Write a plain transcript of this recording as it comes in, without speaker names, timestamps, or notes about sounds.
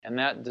And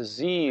that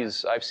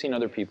disease, I've seen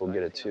other people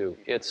get it too.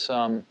 It's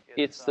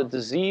the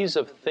disease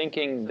of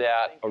thinking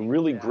that a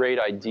really great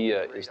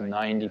idea is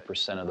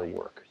 90% of the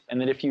work.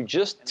 And that if you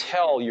just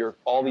tell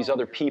all these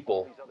other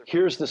people,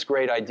 here's this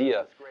great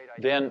idea,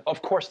 then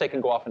of course they can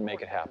go off and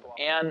make it happen.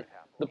 And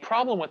the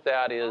problem with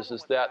that is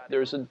that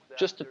there's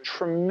just a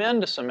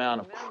tremendous amount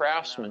of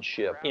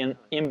craftsmanship in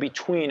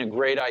between a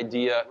great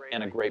idea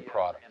and a great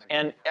product.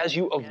 And as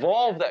you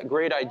evolve that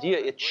great idea,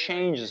 it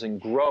changes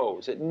and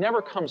grows. It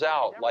never comes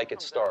out like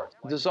it starts.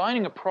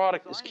 Designing a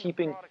product is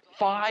keeping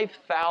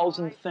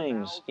 5,000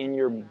 things in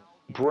your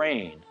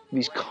brain,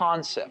 these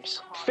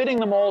concepts, fitting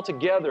them all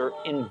together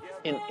in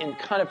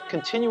kind of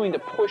continuing to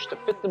push to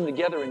fit them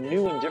together in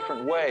new and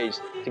different ways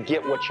to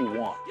get what you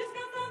want.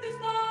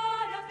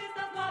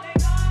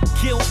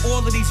 Kill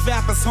all of these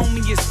rappers,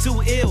 homie, it's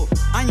too ill.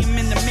 I am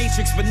in the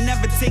matrix, but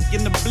never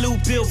taking the blue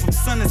pill from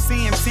Son of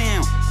Sam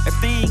Town. If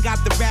they ain't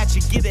got the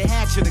ratchet, get a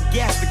hatchet or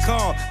gas the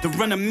car to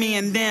run a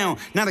man down.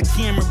 Not a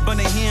camera, but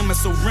a hammer,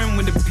 so run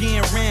with the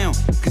pen round.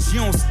 Cause you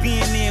don't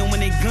stand there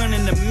when they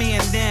gunning the man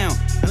down.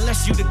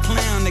 Unless you the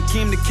clown that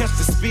came to catch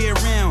the spear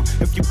round.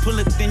 If you pull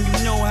it, then you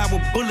know how a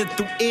bullet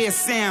through air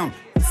sound.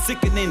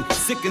 Sicker than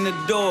the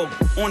dog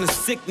on a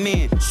sick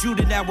man. Shoot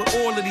it out with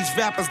all of these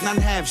rappers, not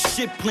have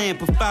shit planned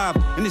for 5.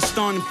 And it's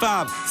starting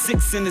 5,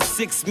 6 in the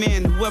 6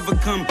 man. Whoever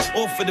come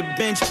off of the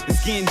bench is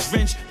getting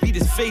drenched. Beat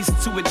his face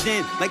to a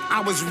dent like I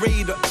was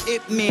Raid or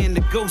It Man,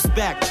 the ghost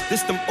back.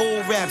 This them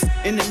old raps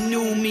and the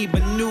new me,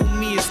 but new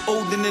me is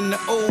older than the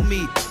old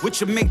me.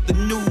 Which will make the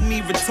new me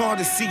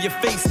retarded see your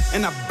face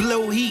and I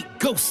blow heat.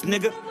 Ghost,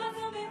 nigga.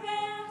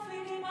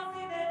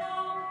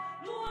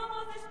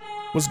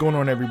 What's going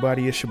on,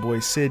 everybody? It's your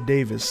boy Sid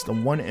Davis, the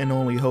one and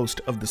only host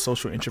of the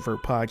Social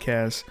Introvert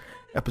Podcast,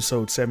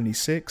 episode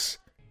 76.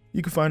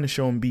 You can find the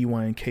show on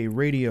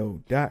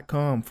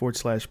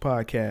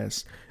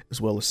bynkradio.com/podcast,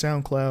 as well as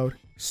SoundCloud,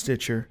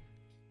 Stitcher,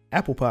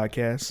 Apple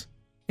Podcasts,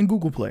 and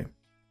Google Play.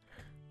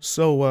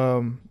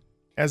 So,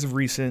 as of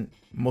recent,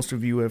 most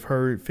of you have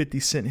heard 50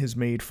 Cent has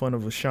made fun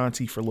of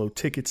Ashanti for low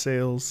ticket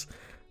sales.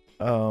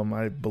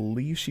 I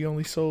believe she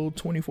only sold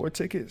 24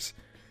 tickets.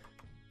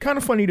 Kind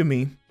of funny to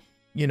me.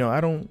 You know,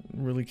 I don't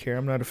really care.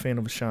 I'm not a fan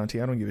of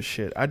Ashanti. I don't give a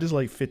shit. I just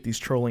like 50's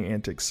trolling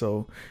antics.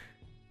 So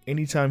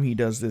anytime he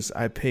does this,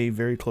 I pay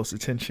very close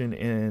attention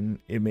and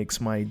it makes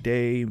my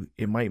day.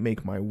 It might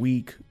make my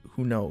week.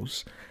 Who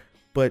knows?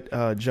 But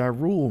Ja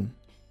Rule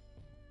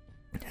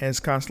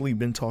has constantly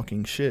been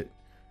talking shit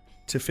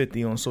to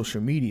 50 on social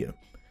media.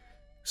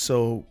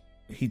 So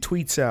he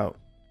tweets out,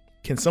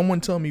 "Can someone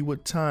tell me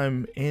what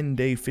time and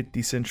day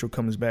 50 Central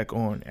comes back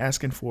on?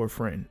 Asking for a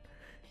friend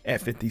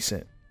at 50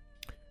 Cent."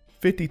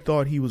 50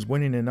 thought he was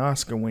winning an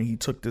Oscar when he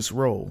took this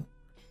role.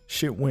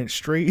 Shit went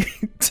straight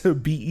to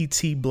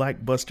BET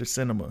Blackbuster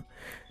Cinema.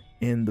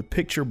 And the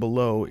picture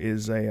below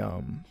is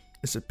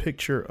it's a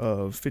picture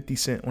of 50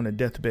 Cent on a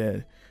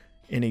deathbed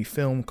in a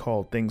film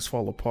called Things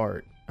Fall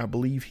Apart. I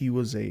believe he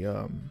was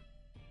a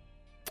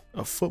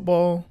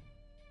football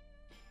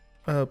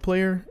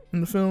player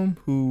in the film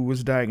who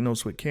was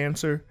diagnosed with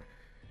cancer.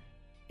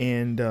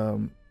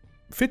 And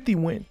 50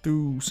 went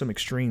through some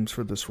extremes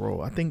for this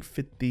role. I think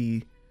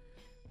 50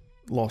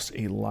 lost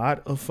a lot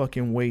of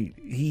fucking weight.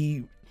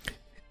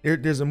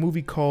 There's a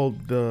movie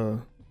called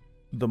The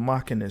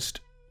Machinist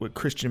with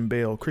Christian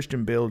Bale.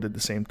 Christian Bale did the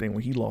same thing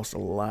where he lost a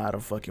lot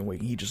of fucking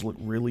weight. He just looked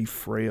really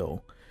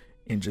frail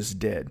and just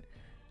dead.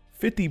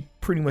 50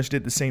 pretty much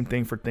did the same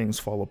thing for Things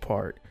Fall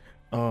Apart.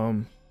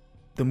 The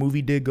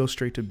movie did go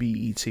straight to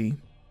BET.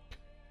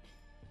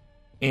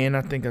 And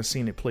I think I've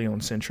seen it play on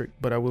Centric,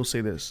 but I will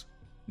say this.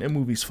 That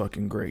movie's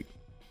fucking great.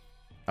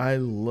 I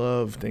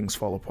love Things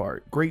Fall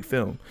Apart. Great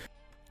film.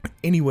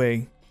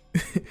 Anyway,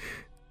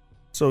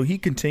 so he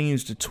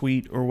continues to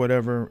tweet or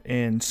whatever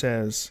and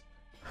says,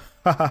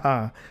 "Ha ha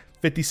ha,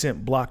 50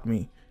 Cent blocked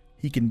me.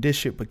 He can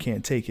dish it but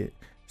can't take it.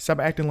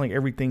 Stop acting like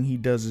everything he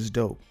does is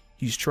dope.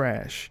 He's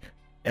trash.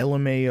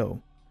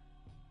 LMAO.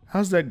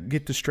 How's that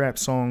Get the Strap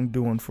song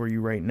doing for you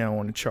right now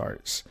on the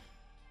charts?"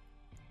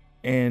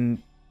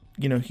 And,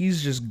 you know,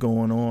 he's just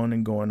going on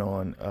and going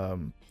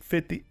on.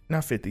 50,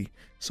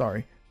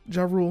 sorry.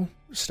 Ja Rule,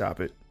 stop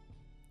it.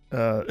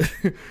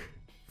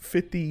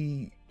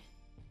 50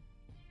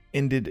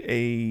 ended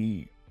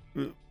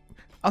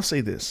I'll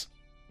say this.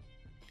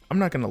 I'm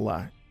not going to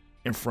lie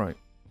in front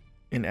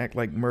and act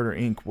like Murder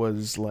Inc.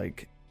 was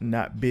like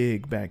not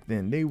big back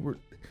then.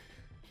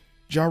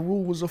 Ja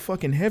Rule was a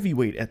fucking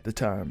heavyweight at the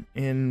time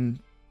and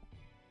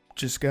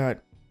just got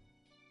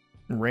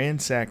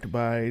ransacked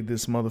by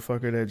this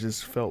motherfucker that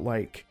just felt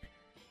like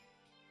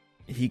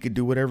he could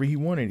do whatever he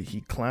wanted.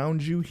 He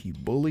clowned you. He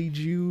bullied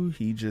you.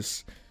 He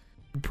just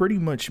pretty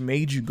much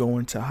made you go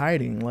into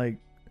hiding. Like,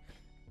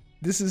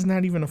 this is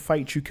not even a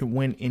fight you can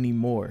win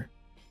anymore.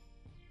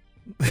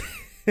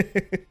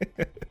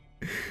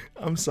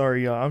 I'm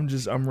sorry, y'all. I'm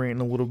ranting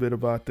a little bit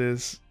about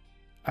this.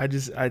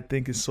 I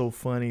think it's so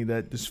funny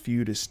that this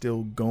feud is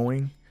still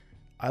going.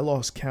 I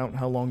lost count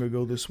how long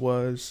ago this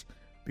was,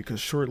 because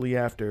shortly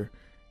after,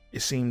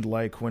 it seemed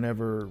like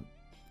whenever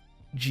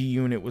G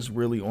Unit was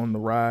really on the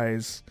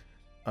rise,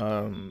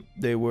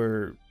 They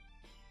were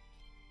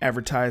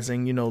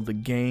advertising, the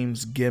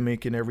game's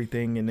gimmick and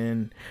everything, and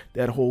then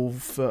that whole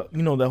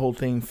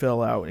thing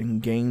fell out,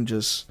 and Game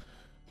just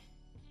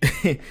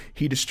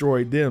he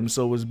destroyed them.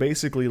 So it was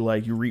basically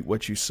like you reap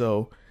what you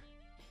sow.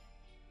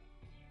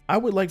 I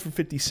would like for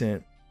 50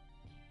 Cent,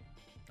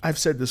 I've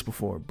said this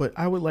before, but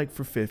I would like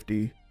for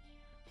 50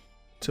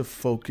 to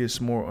focus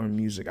more on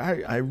music.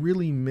 I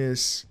really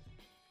miss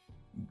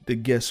the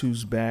Guess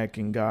Who's Back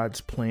and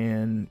God's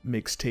Plan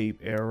mixtape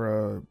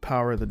era,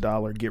 Power of the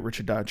Dollar, Get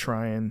Rich or Die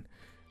Trying,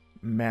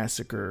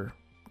 Massacre,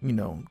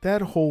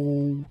 that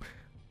whole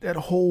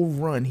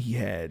run he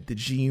had, the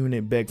G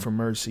Unit, Beg for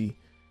Mercy.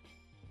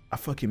 I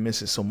fucking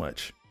miss it so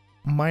much.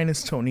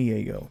 Minus Tony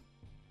Yayo.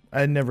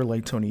 I never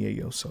liked Tony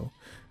Yayo, so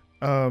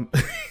I'm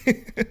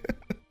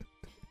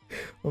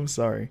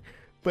sorry.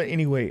 But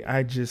anyway,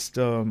 I just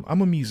I'm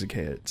a music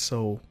head,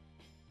 so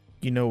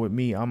with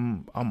me,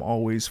 I'm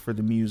always for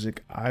the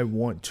music. I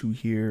want to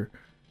hear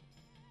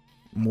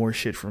more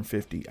shit from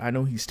 50. I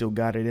know he's still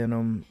got it in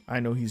him. I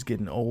know he's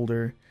getting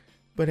older.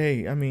 But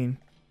hey, I mean,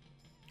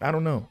 I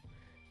don't know.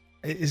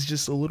 It's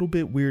just a little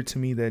bit weird to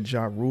me that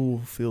Ja Rule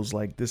feels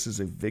like this is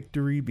a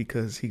victory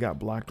because he got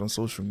blocked on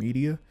social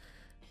media.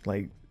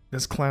 Like,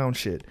 that's clown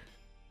shit.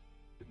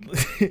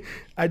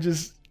 I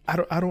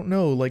don't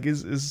know. Like,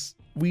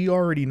 we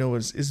already know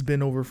it's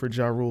been over for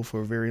Ja Rule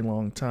for a very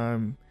long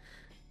time.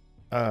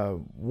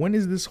 When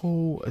is this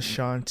whole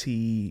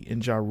Ashanti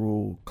and Ja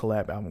Rule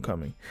collab album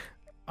coming?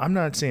 I'm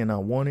not saying I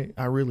want it.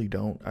 I really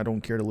don't. I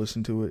don't care to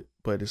listen to it.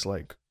 But it's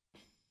like,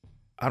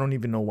 I don't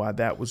even know why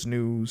that was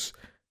news.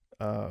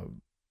 I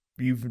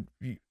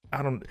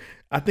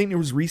think there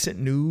was recent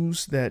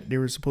news that there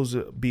was supposed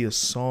to be a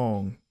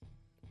song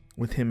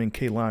with him and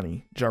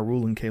Kehlani, Ja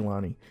Rule and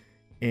Kehlani.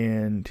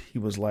 And he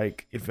was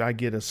like, if I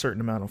get a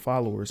certain amount of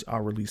followers,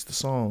 I'll release the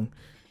song.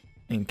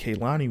 And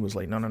Kehlani was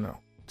like, no.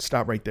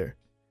 Stop right there.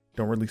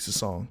 Don't release the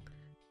song.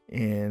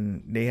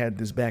 And they had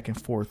this back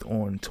and forth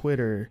on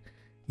Twitter.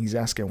 He's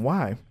asking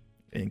why.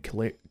 And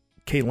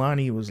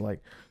Kehlani was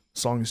like,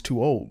 song is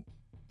too old.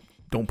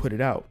 Don't put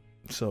it out.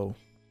 So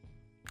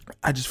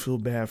I just feel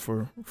bad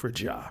for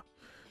Ja.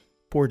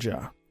 Poor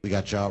Ja. We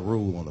got Ja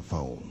Rule on the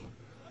phone.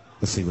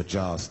 Let's see what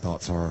Ja's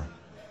thoughts are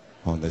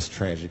on this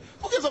tragedy.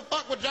 Who gives a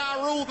fuck what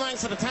Ja Rule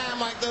thinks at a time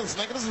like this,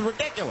 nigga? This is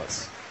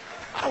ridiculous.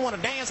 I don't want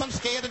to dance. I'm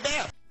scared to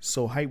death.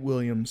 So Hype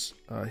Williams,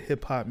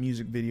 hip-hop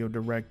music video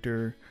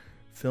director,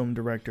 film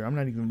director. I'm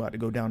not even about to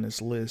go down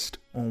this list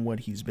on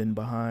what he's been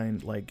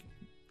behind. Like,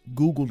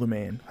 Google the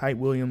man. Hype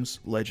Williams,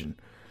 legend.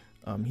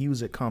 He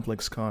was at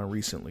Complex Con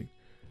recently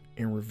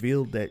and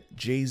revealed that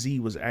Jay-Z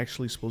was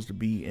actually supposed to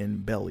be in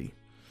Belly.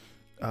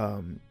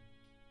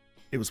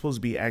 It was supposed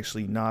to be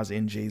actually Nas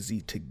and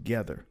Jay-Z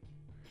together.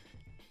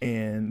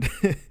 And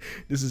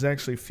this is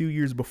actually a few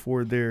years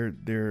before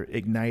their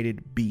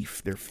ignited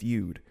beef, their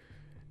feud,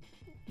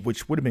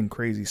 which would have been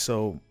crazy.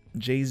 So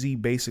Jay-Z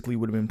basically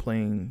would have been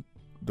playing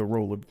the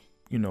role of,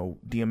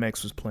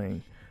 DMX was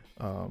playing,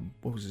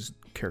 what was his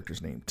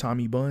character's name?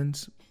 Tommy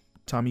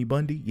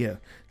Bundy? Yeah.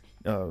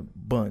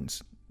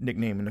 Buns,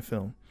 nickname in the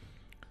film.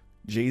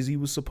 Jay-Z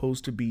was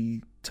supposed to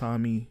be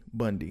Tommy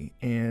Bundy,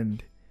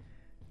 and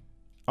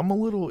I'm a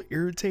little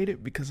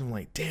irritated because I'm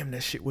like, damn,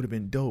 that shit would have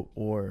been dope.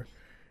 Or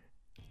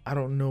I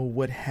don't know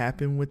what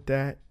happened with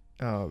that.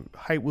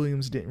 Hype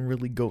Williams didn't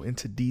really go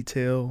into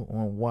detail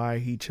on why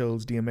he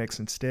chose DMX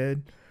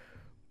instead,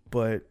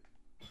 but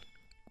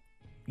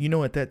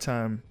at that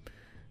time,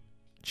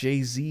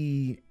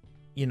 Jay-Z,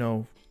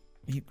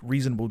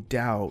 Reasonable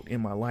Doubt,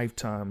 In My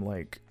Lifetime,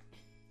 like,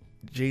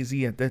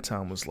 Jay-Z at that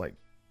time was like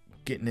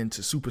getting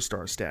into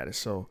superstar status.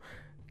 So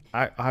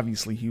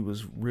obviously he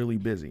was really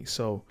busy.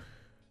 So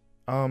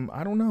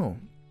I don't know.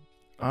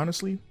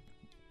 Honestly,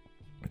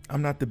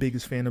 I'm not the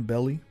biggest fan of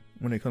Belly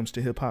when it comes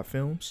to hip hop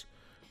films.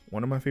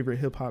 One of my favorite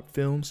hip hop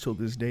films till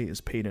this day is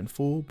Paid in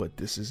Full, but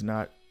this is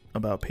not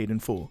about Paid in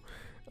Full.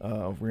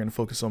 We're going to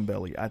focus on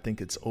Belly. I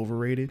think it's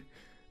overrated.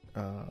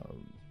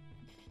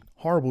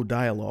 Horrible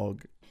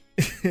dialogue.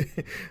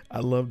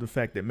 I love the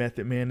fact that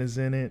Method Man is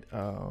in it.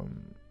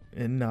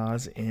 And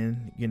Nas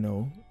and,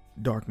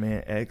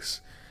 Darkman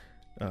X.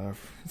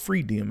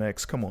 Free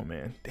DMX. Come on,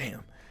 man.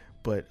 Damn.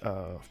 But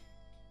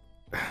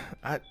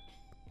I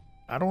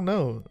don't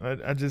know.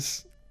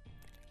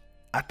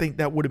 I think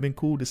that would have been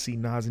cool to see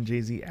Nas and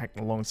Jay-Z act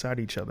alongside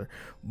each other.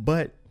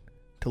 But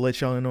to let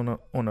y'all in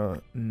on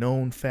a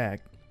known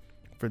fact,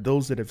 for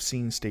those that have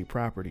seen State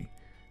Property,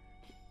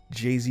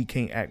 Jay-Z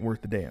can't act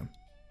worth a damn.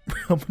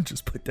 I'm gonna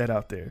just put that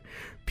out there.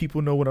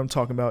 People know what I'm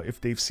talking about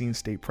if they've seen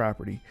State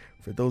Property.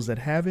 For those that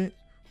haven't,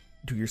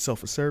 do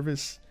yourself a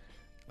service.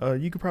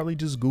 You could probably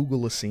just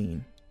Google a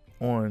scene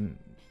and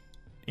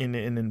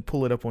then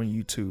pull it up on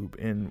YouTube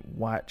and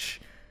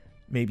watch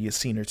maybe a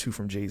scene or two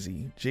from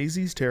Jay-Z.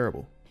 Jay-Z's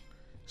terrible.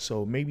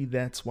 So maybe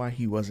that's why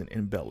he wasn't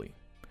in Belly.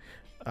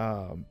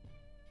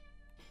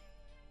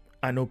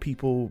 I know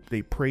people,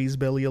 they praise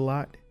Belly a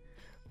lot,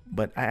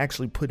 but I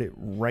actually put it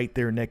right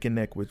there neck and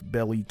neck with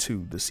Belly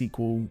 2, the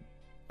sequel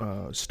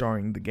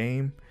starring The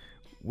Game.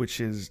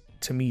 which is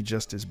to me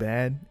just as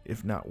bad,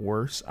 if not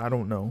worse. I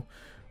don't know.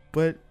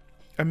 But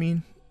I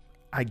mean,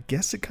 I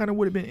guess it kind of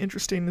would have been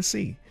interesting to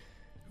see.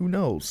 Who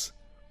knows?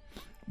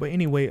 But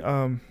anyway,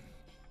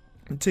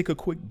 take a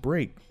quick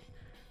break.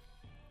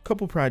 A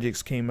couple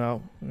projects came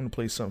out. I'm gonna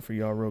play something for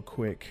y'all real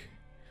quick.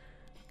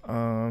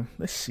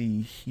 Let's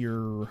see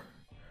here.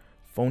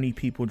 Phony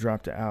People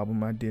dropped the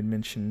album. I did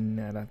mention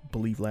that, I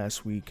believe,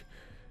 last week.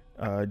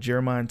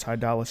 Jeremiah and Ty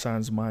Dolla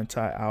 $ign's Mind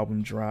Ty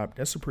album dropped.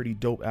 That's a pretty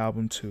dope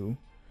album too.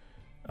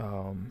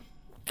 Let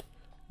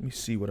me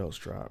see what else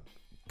dropped.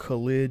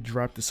 Khalid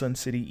dropped the Sun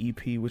City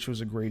EP, which was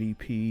a great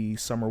EP.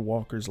 Summer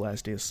Walker's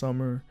Last Day of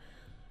Summer.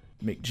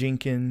 Mick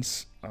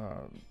Jenkins,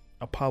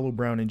 Apollo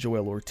Brown and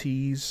Joel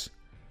Ortiz.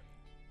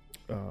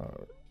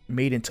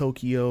 Made in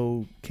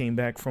Tokyo came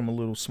back from a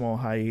little small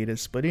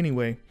hiatus. But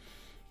anyway,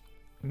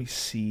 let me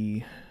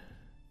see.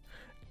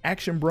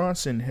 Action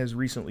Bronson has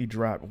recently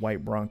dropped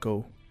White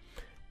Bronco.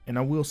 And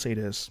I will say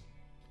this.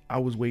 I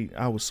was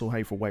so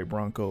hyped for White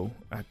Bronco.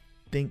 I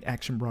think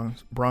Action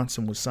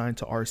Bronson was signed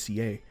to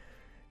RCA.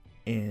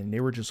 And they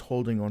were just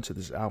holding on to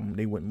this album.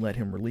 They wouldn't let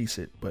him release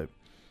it. But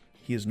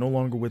he is no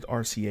longer with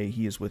RCA.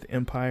 He is with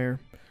Empire.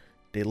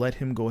 They let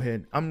him go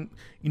ahead.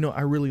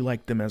 I really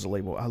like them as a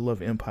label. I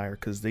love Empire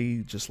because they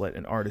just let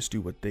an artist do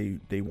what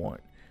they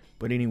want.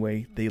 But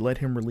anyway, they let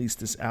him release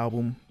this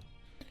album.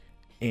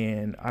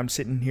 And I'm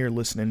sitting here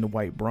listening to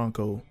White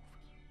Bronco,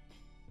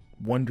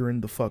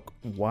 wondering the fuck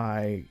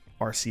why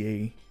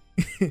RCA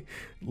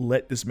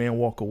let this man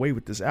walk away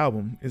with this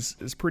album.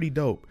 It's pretty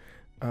dope.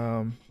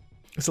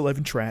 It's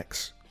 11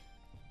 tracks.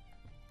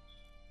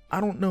 I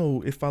don't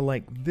know if I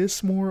like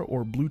this more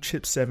or Blue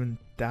Chip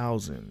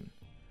 7000.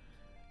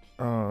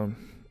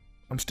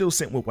 I'm still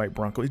sitting with White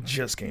Bronco. It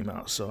just came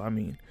out, so I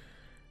mean.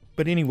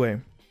 But anyway,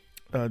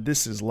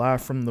 this is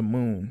Live from the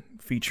Moon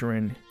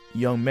featuring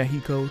Young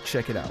Mexico.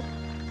 Check it out.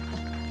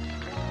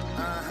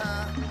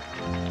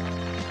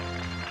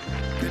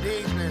 Good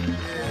evening.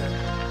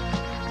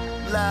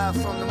 Yeah. Live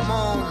from the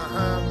moon.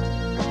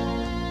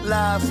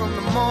 Live from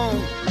the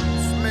moon.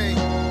 It's me.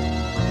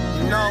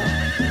 You know.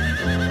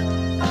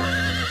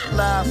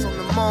 Live from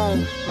the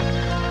moon.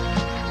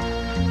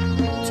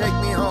 Take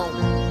me home.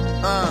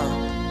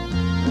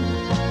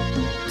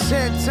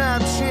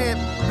 10-time champ,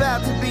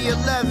 about to be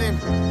 11.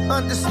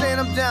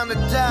 Understand I'm down to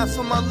die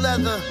for my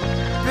leather.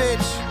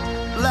 Bitch,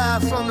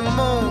 live from the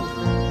moon.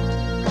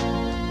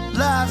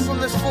 Live from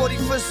this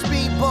 40-foot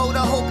speedboat.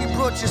 I hope you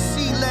brought your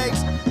sea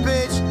legs.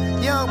 Bitch,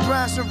 young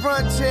Bronson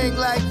run ting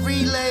like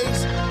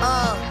relays.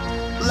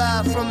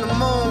 Live from the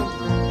moon.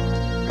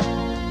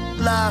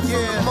 Live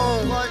from the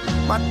moon.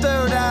 My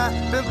third eye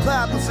been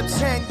popping for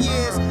 10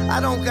 years. I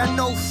don't got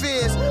no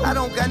fears, I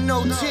don't got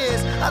no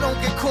tears. I don't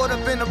get caught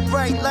up in the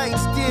bright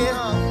lights, dear.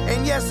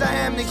 And yes, I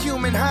am the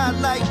human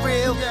highlight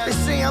reel. They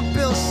say I'm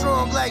built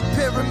strong like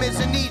pyramids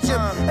in Egypt.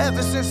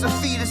 Ever since a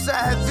fetus, I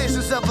had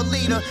visions of a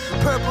leader.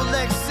 Purple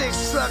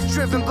X6 truck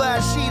driven by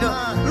a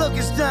cheetah. Look,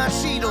 it's Don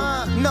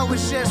Cheadle. No,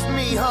 it's just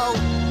me, ho.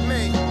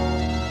 Me.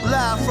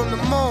 Live from the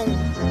moon.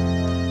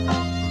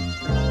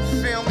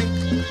 Feel me?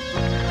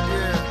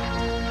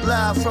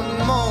 Live from the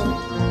moon,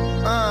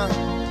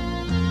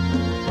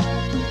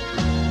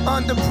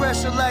 under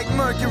pressure like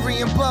Mercury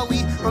and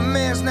Bowie. My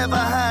man's never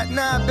hot,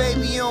 nah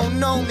baby, you don't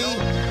know me.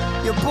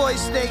 Your boy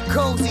stay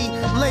cozy,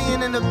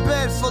 laying in a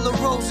bed full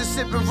of roses,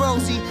 sipping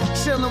rosy,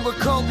 chilling with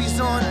Kobe's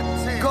on.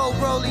 Go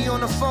rollie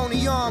on a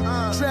phony arm,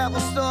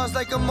 travel stars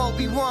like a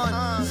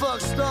Obi-Wan.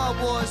 Fuck Star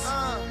Wars.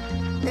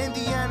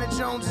 Indiana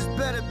Jones is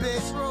better,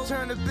 bitch.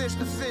 Turn the bitch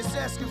to fist,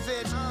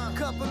 Escovitch.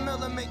 Couple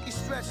miller make you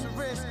stretch the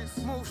wrist.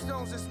 Move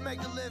stones, just make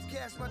a live,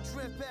 cast my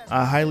drip past.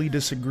 I highly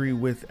disagree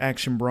with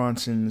Action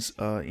Bronson's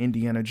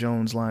Indiana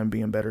Jones line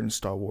being better than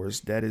Star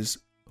Wars. That is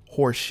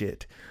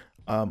horseshit.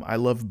 I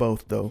love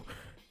both though.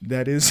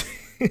 That is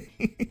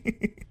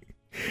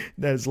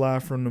that is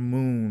Live from the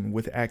Moon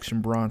with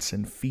Action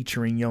Bronson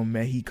featuring Young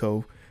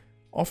Mexico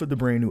off of the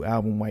brand new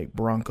album White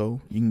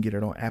Bronco. You can get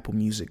it on Apple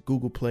Music,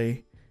 Google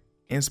Play,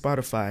 and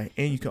Spotify,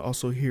 and you can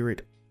also hear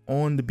it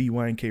on the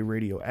BYNK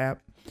Radio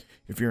app.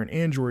 If you're an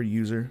Android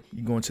user,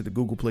 you go into the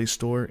Google Play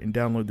Store and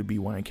download the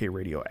BYNK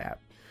Radio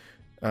app.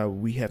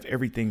 We have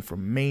everything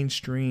from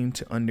mainstream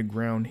to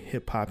underground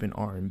hip hop and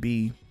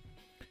R&B,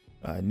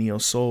 neo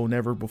soul,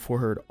 never before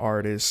heard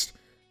artists.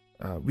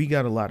 We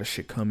got a lot of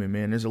shit coming,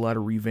 man. There's a lot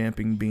of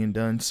revamping being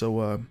done,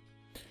 so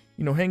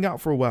hang out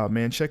for a while,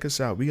 man. Check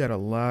us out. We got a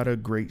lot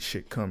of great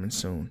shit coming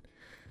soon.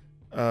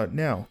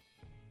 Now,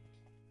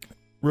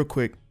 real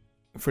quick,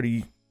 for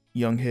the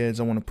young heads,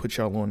 I want to put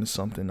y'all on to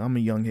something. I'm a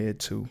young head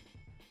too,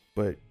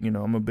 but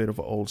I'm a bit of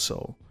an old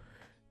soul.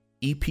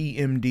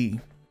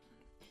 EPMD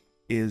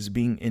is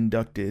being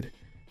inducted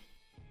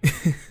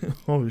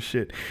oh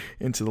shit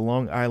into the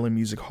Long Island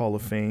Music Hall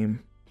of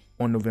Fame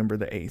on November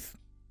the 8th,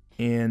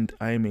 and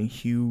I am a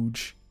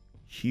huge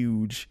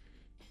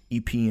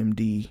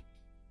EPMD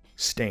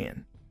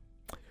stan.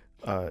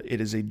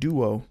 It is a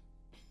duo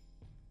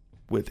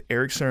with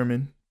Eric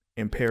Sermon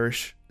and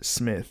Parrish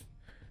Smith.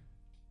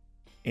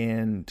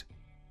 And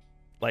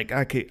like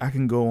I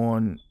can go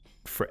on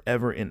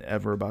forever and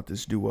ever about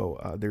this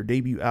duo. Their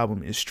debut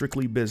album is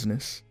Strictly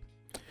Business.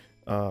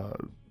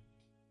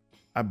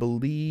 I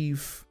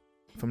believe,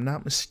 if I'm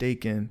not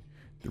mistaken,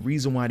 the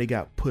reason why they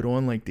got put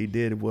on like they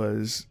did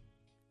was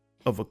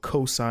of a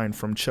cosign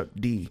from Chuck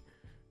D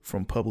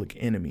from Public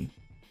Enemy.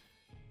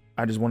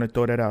 I just want to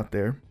throw that out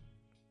there.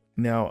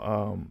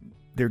 Now,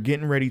 they're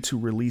getting ready to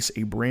release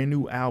a brand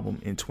new album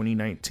in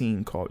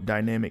 2019 called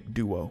Dynamic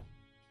Duo.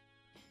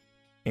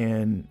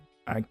 And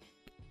I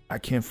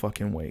can't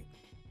fucking wait.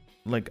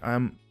 Like,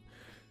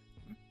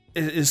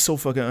 it's so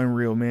fucking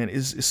unreal, man.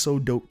 It's so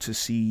dope to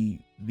see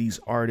these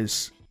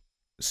artists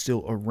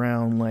still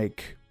around.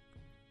 Like,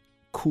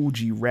 Kool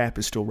G Rap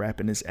is still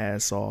rapping his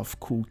ass off.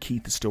 Kool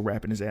Keith is still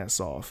rapping his ass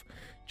off.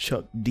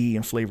 Chuck D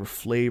and Flavor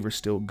Flav are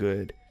still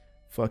good.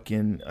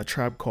 Fucking A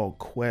Tribe Called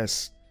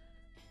Quest.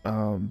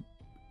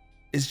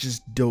 It's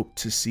just dope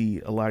to see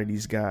a lot of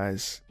these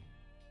guys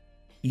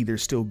either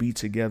still be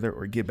together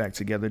or get back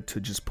together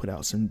to just put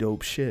out some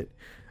dope shit.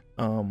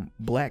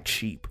 Black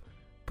Sheep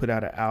put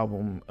out an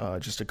album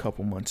just a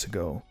couple months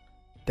ago.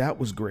 That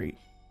was great.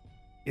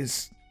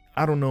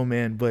 I don't know,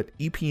 man, but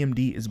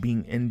EPMD is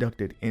being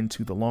inducted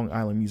into the Long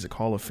Island Music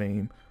Hall of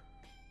Fame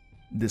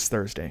this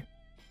Thursday.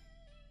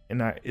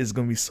 And it's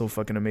going to be so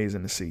fucking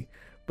amazing to see.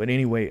 But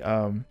anyway,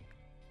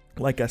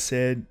 like I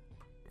said,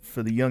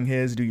 for the young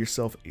heads, do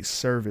yourself a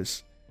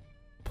service.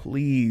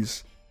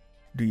 Please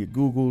do your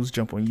Googles,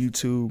 jump on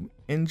YouTube,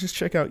 and just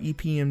check out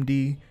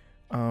EPMD.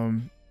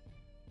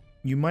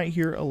 You might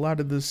hear a lot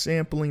of the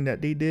sampling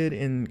that they did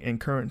in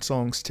current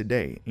songs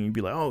today. And you'd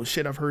be like, oh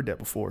shit, I've heard that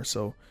before.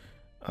 So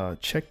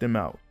check them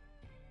out.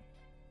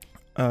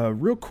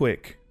 Real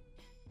quick,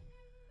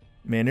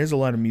 man, there's a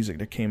lot of music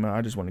that came out.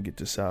 I just want to get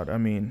this out. I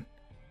mean,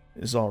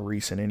 it's all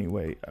recent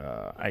anyway.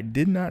 I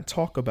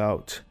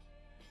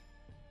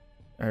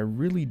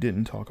really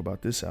didn't talk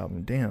about this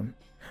album. Damn.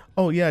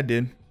 Oh yeah, I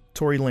did.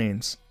 Tory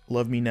Lanez,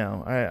 Love Me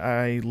Now.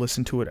 I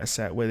listened to it. I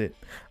sat with it.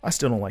 I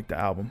still don't like the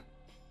album.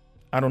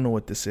 I don't know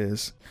what this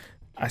is.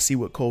 I see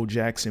what Cole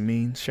Jackson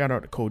means. Shout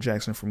out to Cole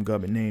Jackson from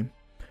Gub and Name.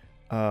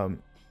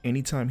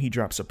 Anytime he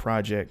drops a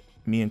project,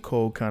 me and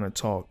Cole kind of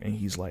talk, and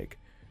he's like,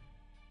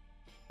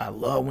 I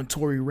love when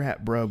Tory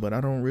rap, bro, but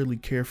I don't really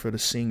care for the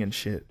singing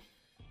shit.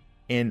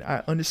 And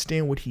I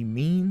understand what he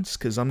means,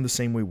 because I'm the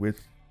same way with...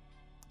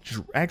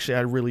 Actually,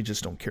 I really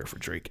just don't care for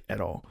Drake at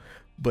all.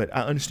 But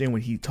I understand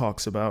when he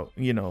talks about,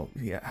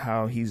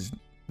 how he's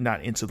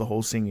not into the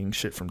whole singing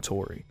shit from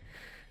Tory.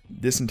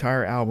 This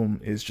entire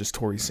album is just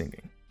Tory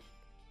singing.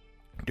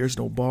 There's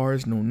no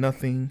bars, no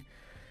nothing.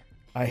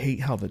 I hate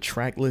how the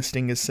track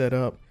listing is set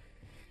up.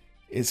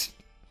 It's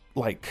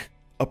like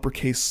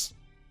uppercase,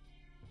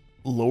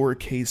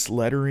 lowercase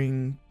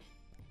lettering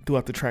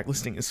throughout the track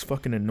listing. It's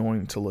fucking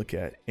annoying to look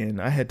at. And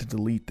I had to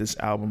delete this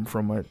album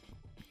from my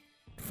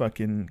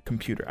fucking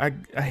computer.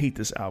 I hate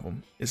this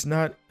album. It's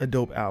not a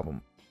dope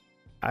album.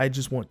 I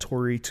just want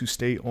Tory to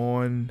stay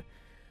on,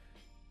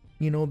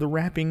 the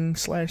rapping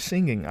 /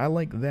 singing. I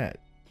like that.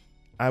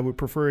 I would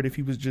prefer it if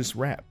he was just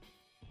rap.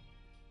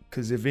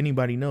 Because if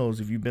anybody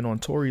knows, if you've been on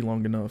Tory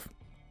long enough,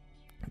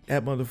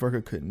 that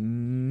motherfucker could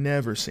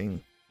never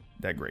sing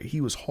that great. He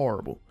was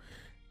horrible.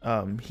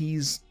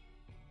 He's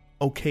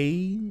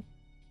okay.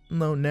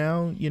 No,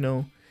 now,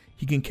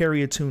 he can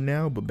carry a tune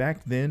now. But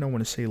back then, I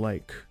want to say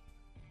like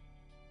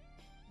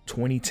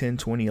 2010,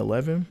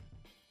 2011,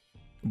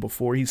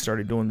 before he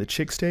started doing the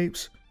Chicks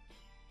tapes,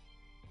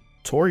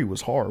 Tory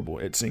was horrible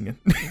at singing.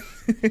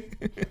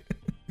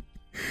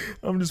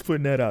 I'm just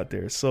putting that out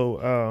there.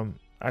 So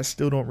I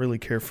still don't really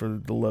care for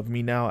the Love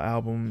Me Now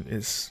album.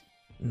 It's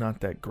not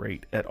that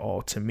great at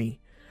all to me.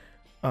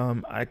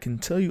 I can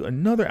tell you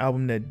another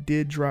album that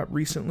did drop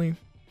recently.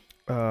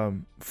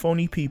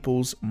 Phony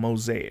People's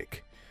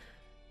Mosaic.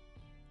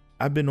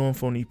 I've been on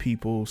Phony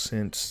People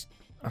since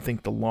I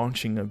think the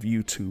launching of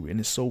YouTube, and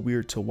it's so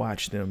weird to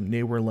watch them.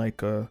 They were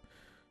like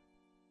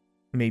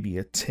maybe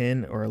a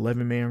 10 or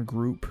 11 man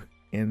group,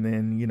 and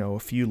then a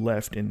few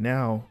left, and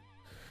now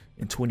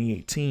in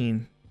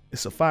 2018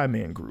 it's a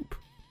 5-man group.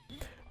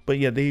 But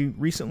yeah, they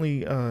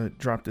recently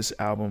dropped this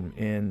album,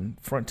 and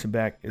front to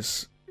back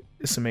it's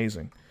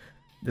amazing.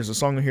 There's a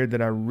song in here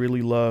that I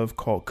really love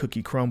called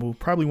Cookie Crumble,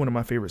 probably one of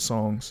my favorite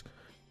songs.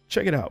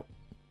 Check it out.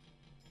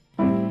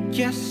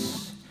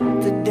 Yes,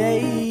 the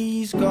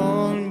days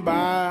gone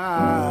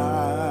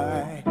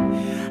by,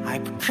 I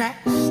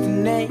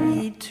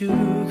procrastinate to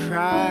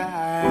cry,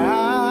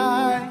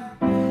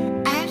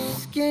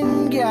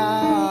 asking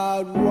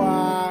God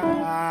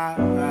why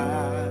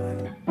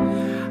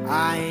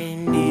I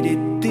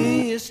needed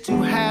this to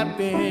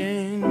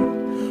happen.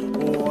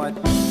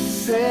 What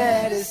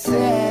said is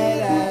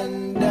said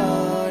and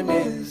done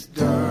is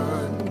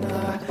done.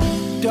 I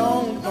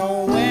don't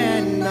know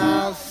when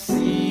I'll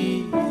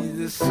see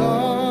the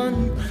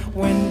sun,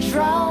 when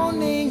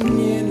drowning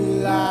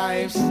in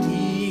life's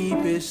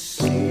deepest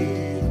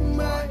sea,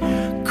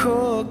 my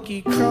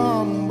cookie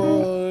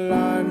crumbles.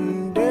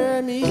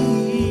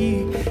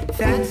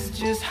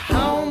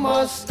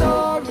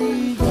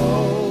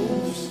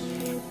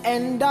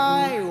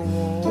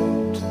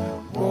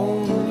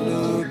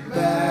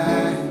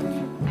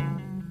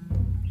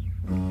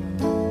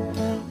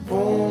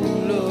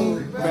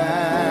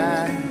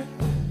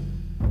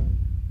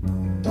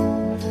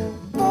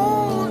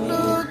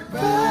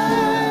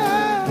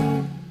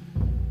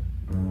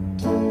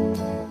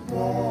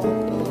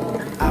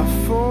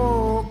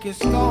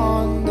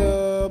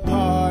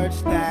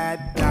 parts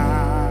that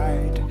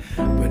died,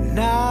 but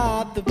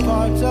not the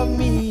parts of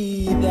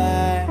me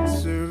that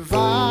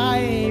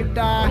survived.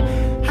 I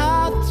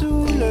had to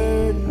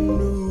learn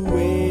new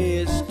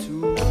ways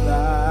to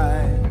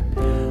fly.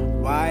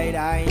 Why'd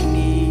I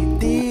need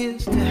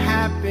this to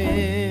happen?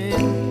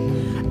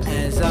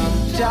 As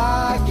I'm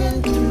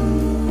jogging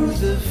through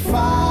the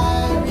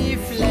fiery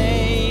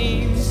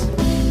flames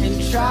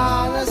and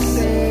trying to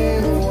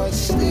save what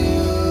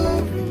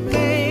still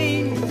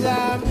remains,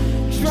 I'm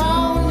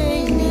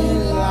drowning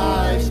in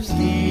life's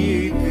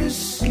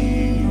deepest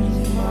sea.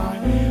 My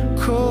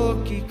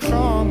cookie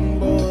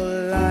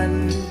crumble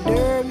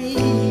under me.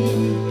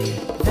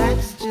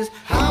 That's just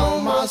how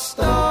my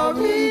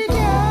story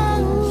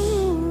goes,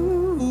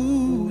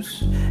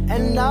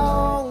 and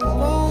I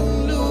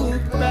won't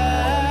look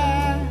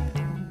back.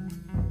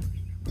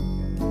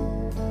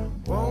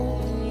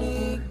 Won't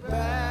look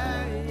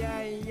back.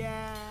 Yeah,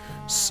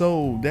 yeah.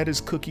 So that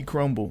is Cookie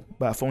Crumble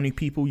by Phony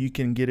People. You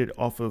can get it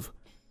off of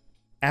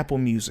Apple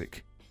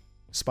Music,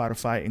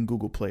 Spotify, and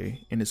Google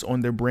Play, and it's on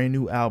their brand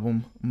new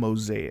album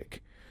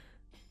Mosaic.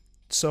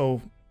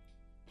 So,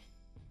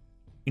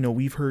 you know,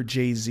 we've heard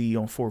Jay-Z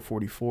on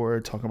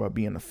 444 talking about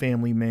being a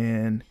family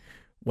man,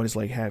 what it's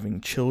like having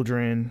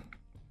children.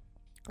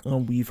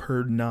 We've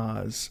heard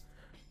Nas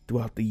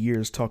throughout the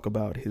years talk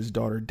about his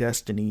daughter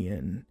Destiny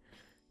and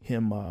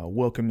him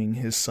welcoming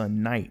his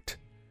son Knight.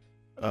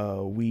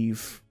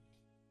 We've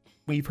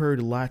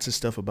heard lots of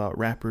stuff about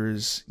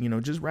rappers, you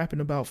know, just rapping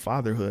about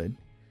fatherhood.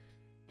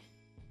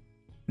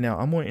 Now,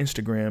 I'm on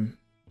Instagram,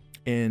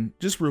 and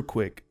just real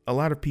quick, a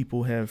lot of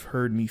people have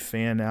heard me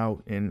fan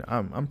out, and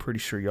I'm pretty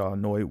sure y'all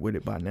annoyed with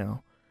it by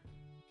now.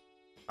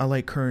 I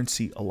like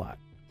Currency a lot.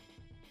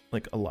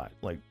 Like, a lot.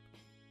 Like,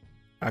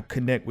 I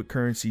connect with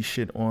Currency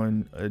shit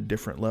on a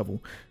different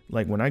level.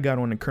 Like, when I got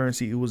on the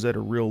Currency, it was at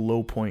a real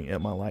low point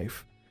at my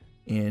life.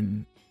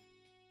 And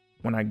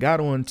when I got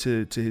on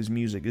to his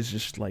music, it's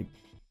just like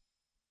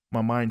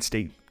my mind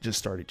state just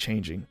started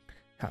changing.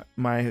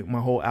 My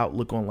whole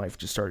outlook on life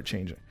just started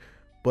changing.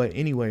 But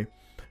anyway,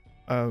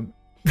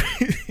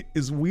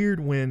 it's weird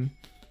when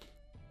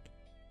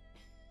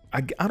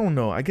I don't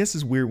know. I guess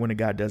it's weird when a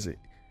guy does it.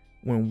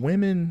 When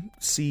women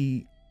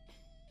see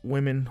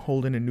women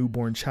holding a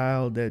newborn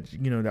child that,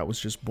 you know, that was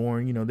just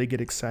born, you know, they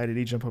get excited.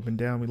 They jump up and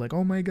down. We're like,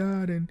 oh my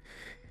God. And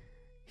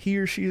he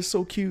or she is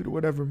so cute or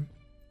whatever.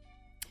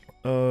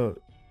 I'm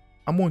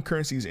on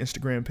Currency's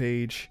Instagram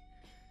page.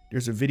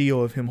 There's a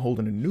video of him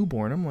holding a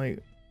newborn. I'm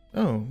like,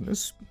 oh,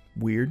 that's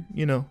weird,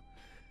 you know.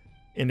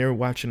 And they're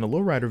watching the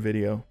Lowrider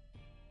video,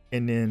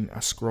 and then I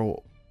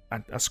scroll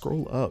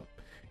up,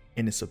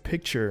 and it's a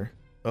picture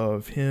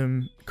of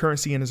him,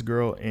 Currency, and his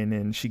girl, and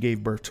then she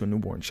gave birth to a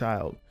newborn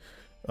child,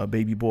 a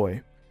baby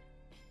boy.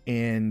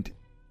 And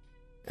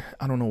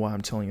I don't know why I'm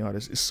telling y'all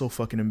this. It's so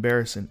fucking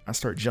embarrassing. I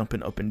start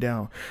jumping up and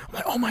down. I'm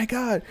like, oh my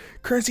God,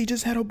 Currency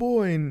just had a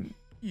boy, and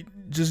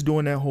just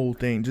doing that whole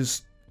thing.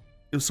 Just,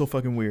 it was so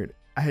fucking weird.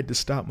 I had to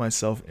stop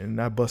myself,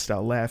 and I bust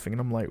out laughing, and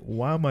I'm like,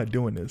 why am I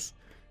doing this?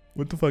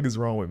 What the fuck is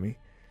wrong with me?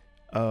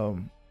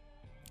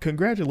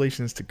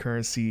 Congratulations to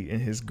Currency and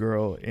his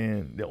girl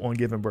and on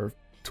giving birth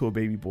to a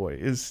baby boy.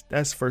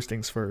 That's first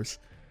things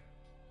first.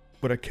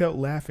 But I kept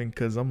laughing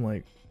because I'm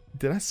like,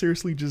 did I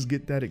seriously just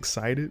get that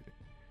excited?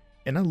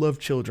 And I love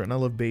children. I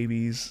love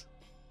babies.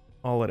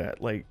 All of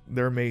that. Like,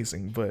 they're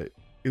amazing. But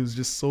it was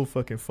just so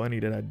fucking funny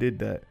that I did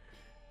that.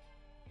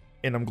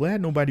 And I'm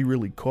glad nobody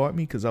really caught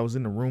me because I was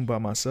in the room by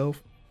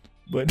myself.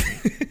 But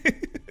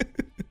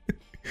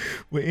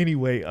but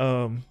anyway,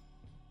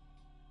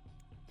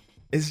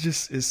 it's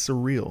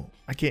surreal.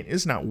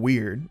 It's not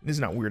weird. It's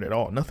not weird at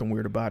all. Nothing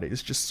weird about it.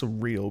 It's just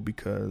surreal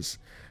because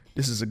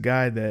this is a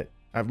guy that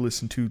I've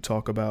listened to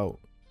talk about,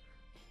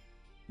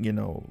 you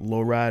know,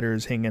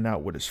 lowriders, hanging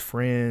out with his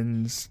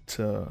friends,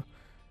 to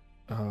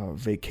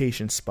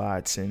vacation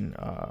spots and,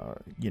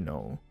 you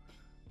know,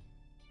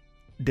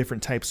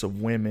 different types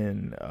of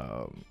women.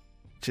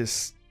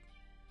 It's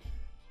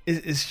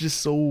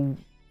just so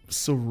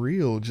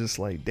surreal. Just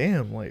like,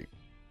 damn, like,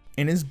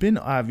 and it's been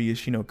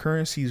obvious, you know,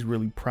 Currency's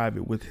really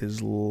private with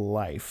his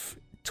life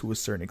to a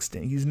certain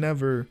extent. He's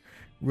never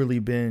really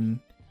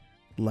been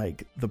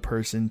like the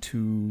person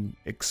to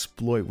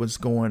exploit what's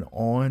going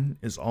on.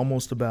 It's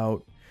almost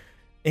about,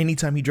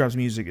 anytime he drops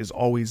music, is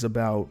always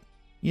about,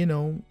 you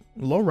know,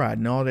 lowride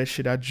and all that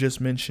shit I just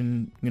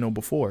mentioned, you know,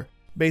 before.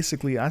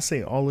 Basically, I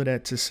say all of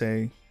that to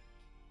say,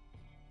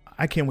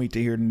 I can't wait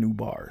to hear the new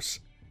bars.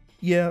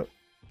 Yeah,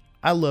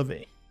 I love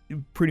it.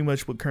 Pretty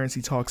much what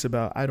Currency talks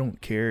about. I don't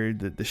care,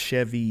 the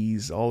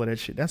Chevys, all of that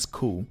shit. That's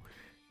cool.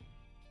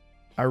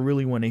 I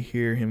really want to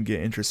hear him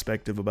get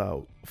introspective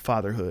about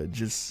fatherhood.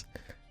 Just,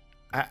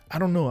 I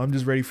don't know. I'm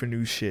just ready for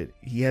new shit.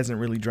 He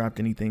hasn't really dropped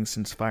anything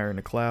since Fire in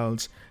the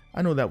Clouds.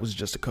 I know that was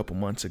just a couple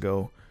months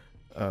ago.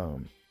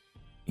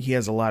 He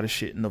has a lot of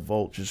shit in the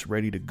vault just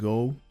ready to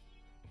go.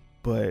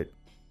 But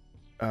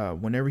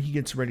whenever he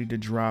gets ready to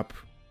drop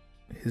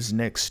his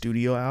next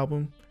studio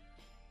album,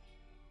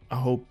 I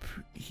hope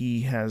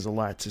he has a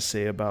lot to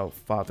say about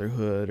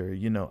fatherhood, or,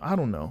 you know, I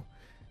don't know.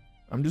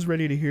 I'm just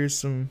ready to hear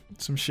some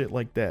shit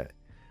like that.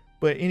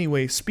 But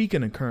anyway,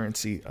 speaking of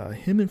Currency,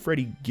 him and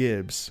Freddie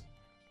Gibbs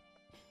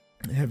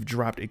have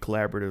dropped a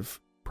collaborative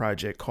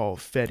project called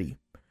Fetty,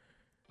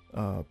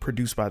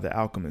 produced by The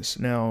Alchemist.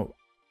 Now,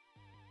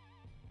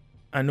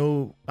 I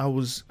know I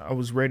was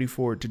ready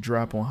for it to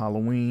drop on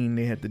Halloween.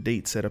 They had the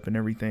date set up and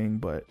everything,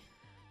 but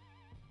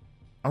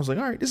I was like,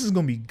 all right, this is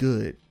gonna be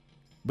good.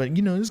 But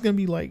you know, it's gonna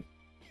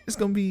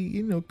be,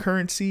 you know,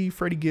 Currency,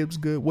 Freddie Gibbs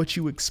good, what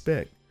you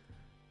expect.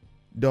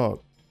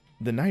 Dog,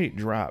 the night it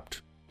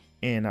dropped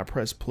and I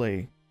pressed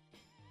play,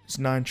 it's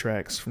 9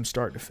 tracks from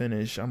start to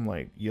finish. I'm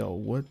like, yo,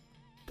 what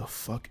the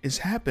fuck is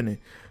happening?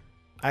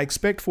 I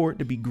expect for it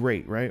to be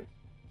great, right?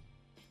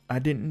 I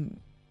didn't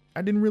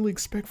really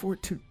expect for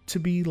it to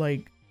be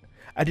like,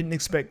 I didn't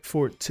expect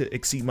for it to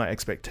exceed my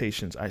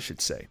expectations, I should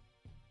say.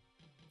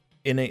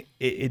 And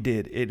it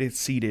did. It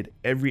exceeded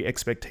every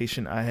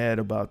expectation I had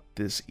about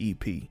this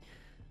EP.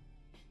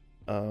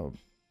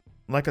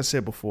 Like I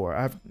said before,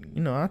 I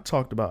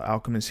talked about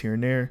Alchemist here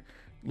and there.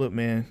 Look,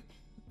 man,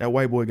 that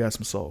white boy got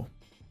some soul.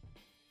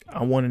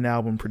 I want an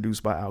album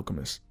produced by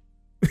Alchemist.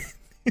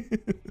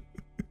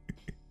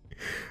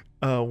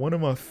 One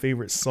of my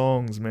favorite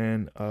songs,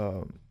 man,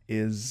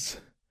 is,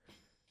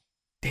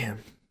 damn,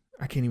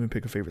 I can't even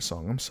pick a favorite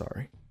song. I'm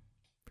sorry.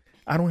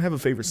 I don't have a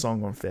favorite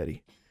song on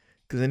Fetty,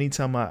 because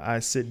anytime I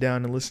sit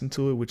down and listen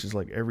to it, which is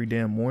like every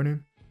damn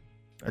morning,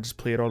 I just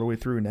play it all the way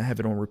through and I have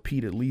it on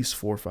repeat at least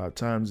 4 or 5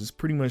 times. It's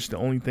pretty much the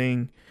only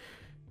thing.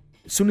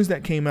 As soon as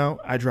that came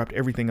out, I dropped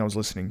everything I was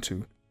listening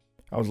to.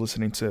 I was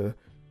listening to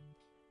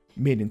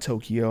Made in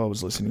Tokyo. I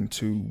was listening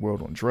to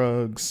World on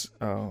Drugs.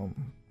 I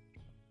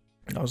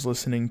was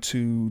listening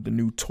to the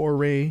new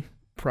Torre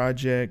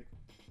project,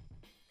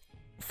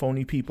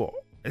 Phony People.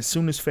 As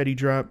soon as Fetty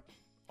dropped,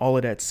 all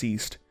of that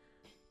ceased.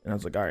 And I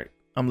was like, all right,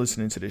 I'm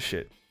listening to this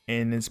shit.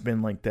 And it's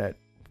been like that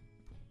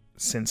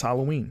since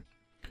Halloween.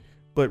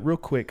 But real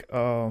quick,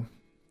 one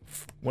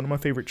of my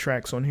favorite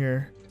tracks on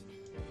here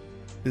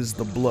is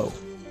The Blow.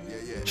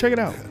 Check it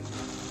out.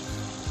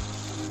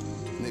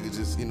 Nigga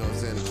just, you know what I'm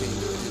saying, the king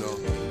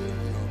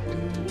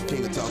of,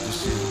 king of talking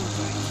shit.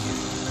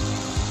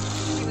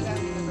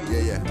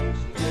 Yeah.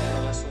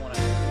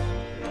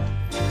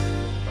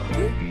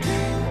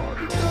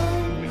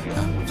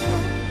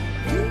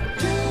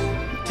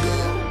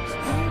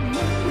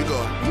 We go.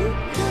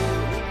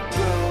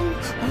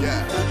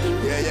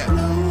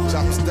 Yeah.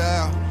 Chopper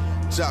style.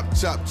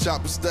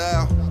 Chopper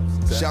style.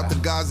 Shout to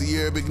Gazi,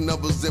 Arabic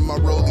numbers in my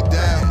rollie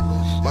down.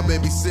 My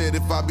baby said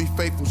if I be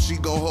faithful, she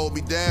gon' hold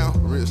me down.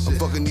 I'm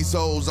fucking these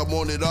hoes, I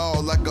want it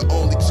all like an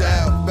only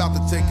child. About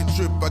to take a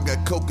trip, I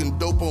got coke and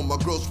dope on my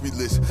grocery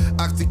list.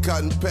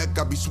 Oxycontin pack,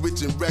 I be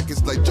switching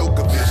rackets like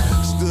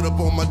Djokovic. Stood up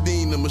on my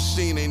Dean, the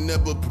machine ain't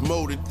never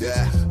promoted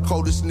that.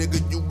 Coldest nigga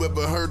you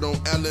ever heard on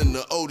Allen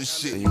the Otis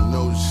shit. And you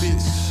know the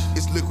shit.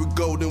 It's liquid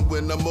golden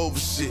when I'm over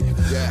shit.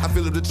 I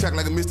feel the track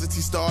like a Mr. T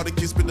Star, the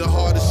kid spit the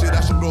hardest shit.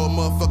 I should grow a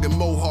motherfucking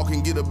mohawk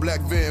and get a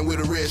black van with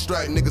a red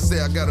stripe. Nigga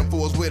say I got him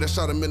for his weight, I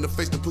shot him in the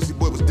face. The pussy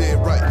boy was dead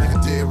right,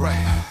 nigga dead right.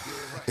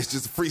 It's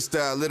just a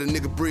freestyle, let a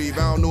nigga breathe.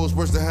 I don't know what's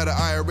worse than how the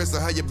IRS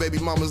or how your baby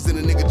mamas in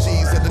a nigga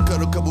cheese. Had to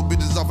cut a couple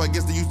bitches off, I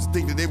guess they used to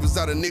think that they was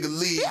out of nigga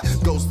league.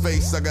 Ghost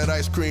face, I got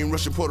ice cream,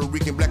 Russian, Puerto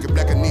Rican, black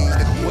and knees,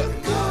 nigga what?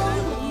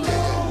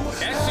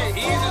 That shit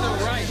easy to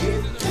write.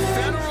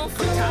 Federal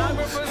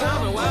photographers, I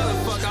don't know why the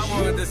fuck I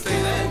wanted to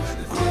say that.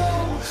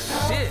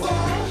 Shit.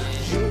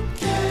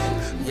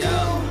 Yo.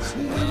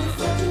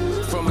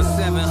 From a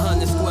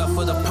 700 square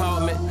foot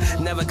apartment.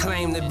 Never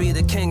claimed to be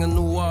the king of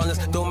New Orleans.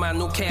 Though my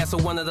new castle,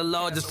 one of the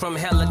largest from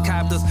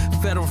helicopters.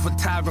 Federal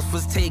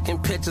photographers taking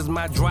pictures.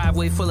 My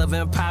driveway full of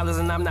Impalas,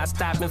 and I'm not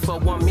stopping for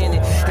 1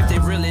 minute. If they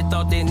really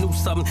thought they knew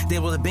something, they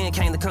would have been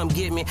came to come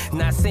get me.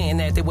 Not saying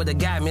that they would have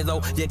got me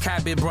though. You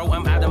copy, bro,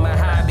 I'm out of my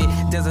hobby.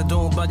 Desert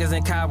Doom buggers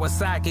and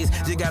Kawasaki's.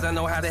 You gotta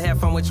know how to have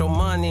fun with your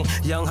money.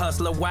 Young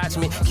hustler, watch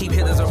me. Keep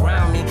hitters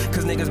around me,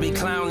 cause niggas be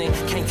clowning.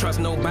 Can't trust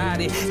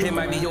nobody. It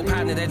might be your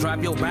partner that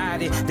drop your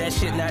body. That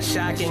shit not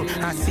shocking.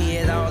 I see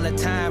it all the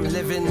time,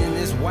 living in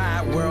this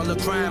wide world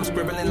of crime,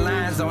 scribbling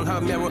lines on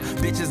her mirror.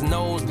 Bitches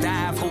nose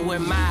dive, who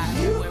am I?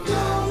 You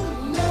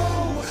don't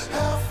know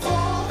how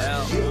far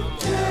you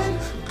can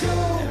go.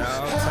 And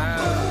all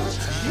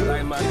time,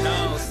 like my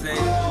dog say.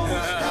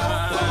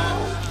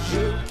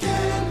 You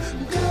can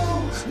go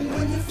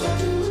when you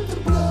fucking with the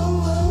blow.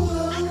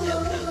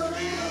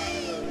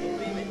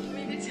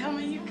 Maybe tell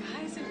me you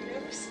guys have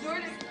never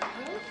snorted.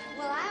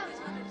 Well, I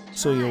was.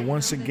 So yo,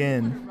 once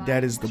again,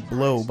 that is The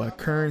Blow by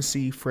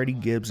Currency, Freddie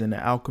Gibbs, and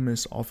The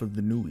Alchemist off of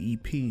the new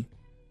EP,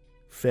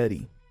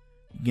 Fetty.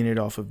 You get it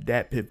off of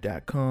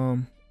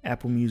datpiff.com,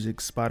 Apple Music,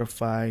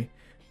 Spotify,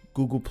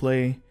 Google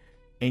Play,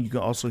 and you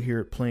can also hear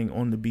it playing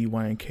on the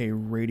BYNK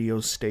radio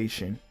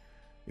station.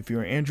 If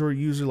you're an Android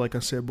user, like I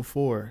said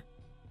before,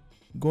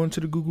 go into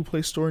the Google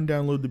Play Store and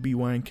download the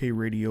BYNK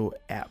radio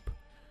app.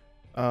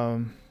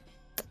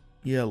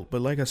 Yeah,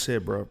 but like I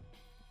said, bro,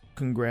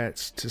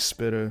 congrats to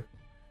Spitta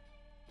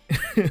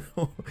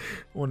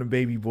on the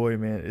baby boy,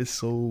 man. It's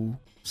so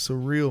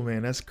surreal,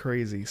 man. That's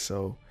crazy.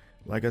 So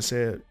like I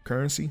said,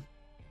 Currency,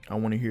 I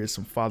want to hear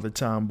some Father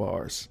Time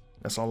bars.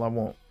 That's all I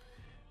want.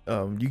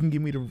 You can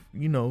give me the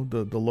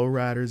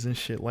lowriders and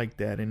shit like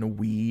that, and the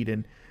weed,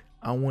 and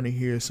I want to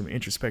hear some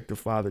introspective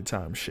Father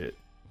Time shit.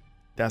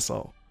 That's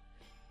all.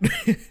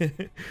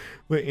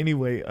 But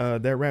anyway,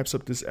 that wraps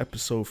up this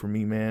episode for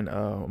me, man.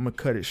 I'm gonna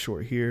cut it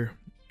short here.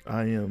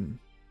 I am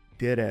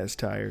dead ass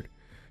tired.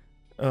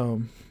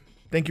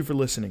 Thank you for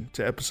listening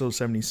to episode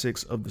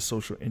 76 of the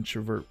Social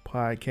Introvert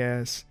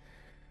Podcast.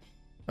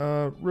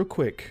 Real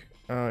quick,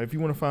 if you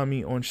want to find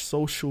me on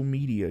social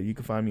media, you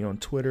can find me on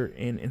Twitter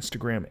and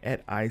Instagram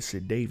at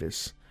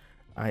IsidDavis,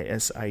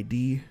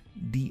 ISIDDAVIS.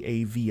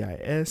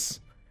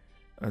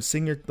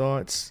 Send your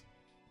thoughts,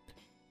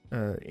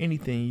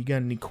 anything. You got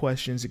any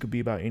questions? It could be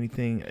about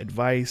anything,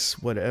 advice,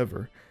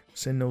 whatever.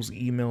 Send those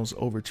emails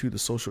over to the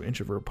Social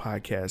Introvert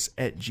Podcast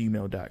at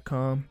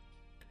gmail.com.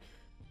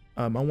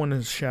 I want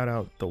to shout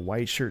out the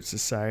White Shirt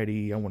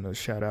Society. I want to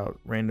shout out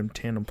Random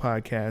Tandem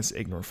Podcast,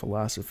 Ignorant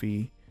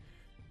Philosophy,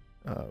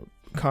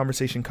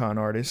 Conversation Con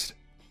Artist,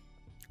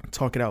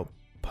 Talk It Out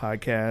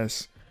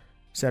Podcast,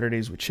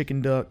 Saturdays with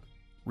Chicken Duck,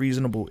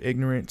 Reasonable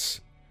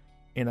Ignorance,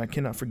 and I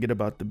cannot forget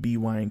about the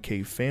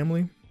BYNK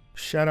family.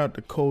 Shout out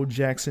to Cole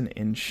Jackson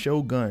and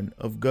Shogun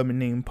of Government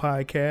Name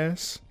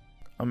Podcast.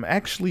 I'm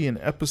actually an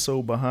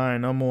episode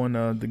behind. I'm on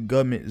the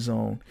Government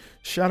Zone.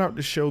 Shout out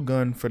to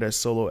Shogun for that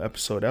solo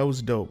episode. That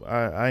was dope.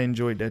 I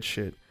enjoyed that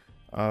shit.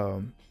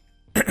 But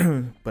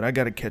I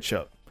gotta catch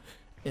up.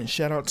 And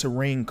shout out to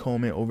Rain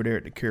Coleman over there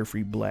at the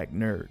Carefree Black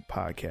Nerd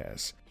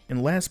Podcast.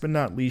 And last but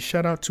not least,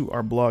 shout out to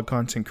our blog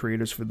content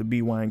creators for the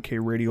BYNK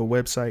Radio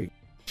website.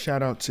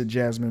 Shout out to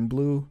Jasmine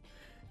Blue.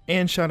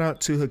 And shout out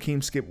to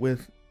Hakeem Skip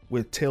with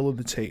Tale of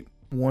the Tape.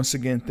 Once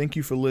again, thank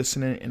you for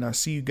listening, and I'll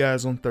see you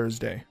guys on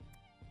Thursday.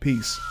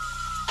 Peace.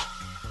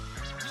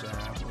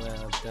 Job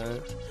well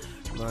done.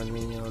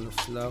 Money on the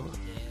floor.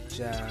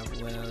 Job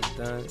well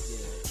done.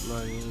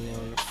 Money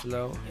on the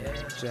floor.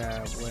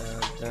 Job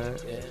well done.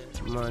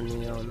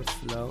 Money on the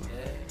floor.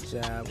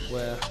 Job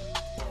well.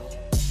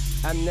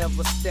 I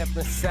never step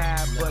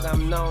inside, but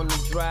I'm known to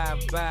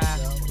drive by.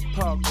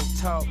 Park and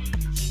talk.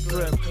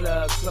 Strip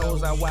club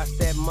close, I watch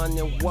that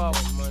money walk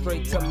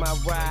straight to my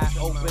ride.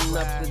 Open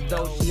up the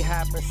door, she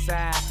hop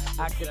inside.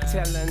 I could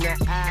tell in the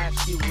eyes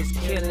she was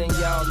killing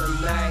y'all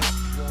tonight.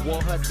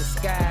 Wore her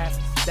disguise,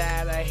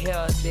 dyed her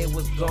hair, they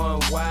was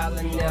going wild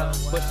in there.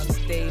 But she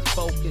stayed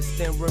focused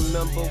and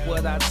remember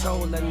what I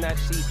told her. Now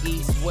she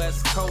east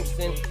west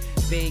coasting,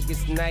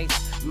 Vegas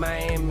nights,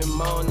 Miami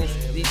mornings.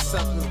 These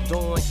suckers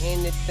doing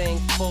anything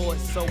for it,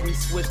 so we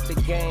switched the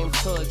game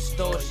to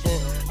extortion.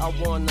 I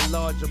want a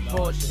larger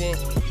portion,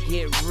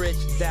 get rich,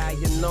 die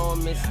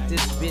enormous.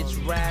 This bitch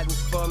riding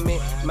for me,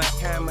 my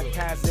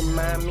kamikaze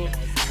mommy.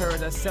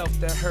 Hurt herself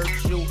to hurt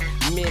you,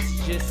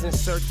 miss just in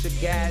search of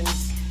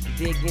guidance.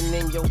 Digging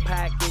in your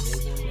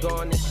pockets,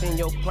 garnishing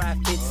your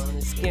profits,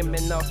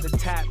 skimming off the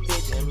top,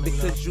 bitch,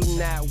 because you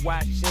not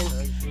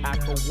watching. I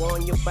could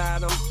warn you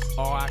about them,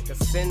 or I could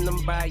send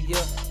them by you.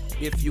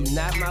 If you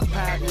not my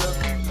partner,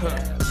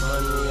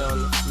 money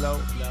on the floor,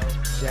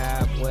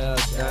 job well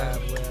done.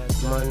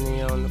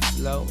 Money on the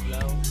floor,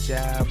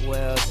 job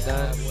well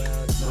done.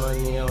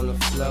 Money on the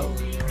floor,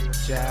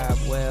 job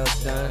well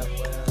done.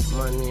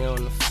 Money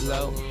on the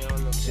floor,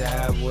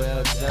 job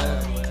well done.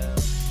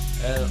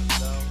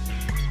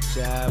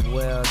 Job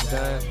well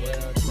done.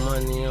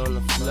 Money on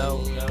the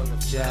floor,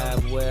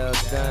 job well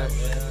done.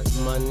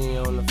 Money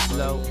on the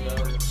floor,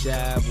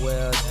 job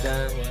well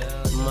done.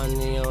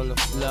 Money on the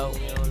floor,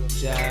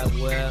 job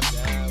well,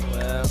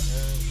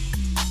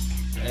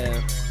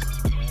 yeah.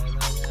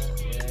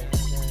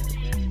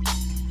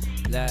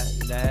 La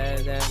la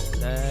la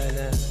la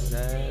la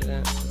la la.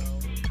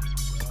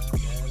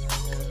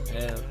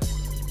 Yeah.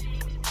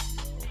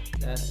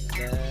 La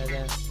la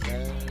la la.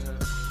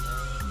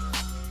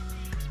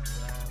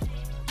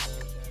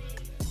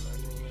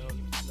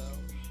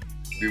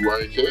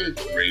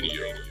 BYNK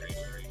Radio.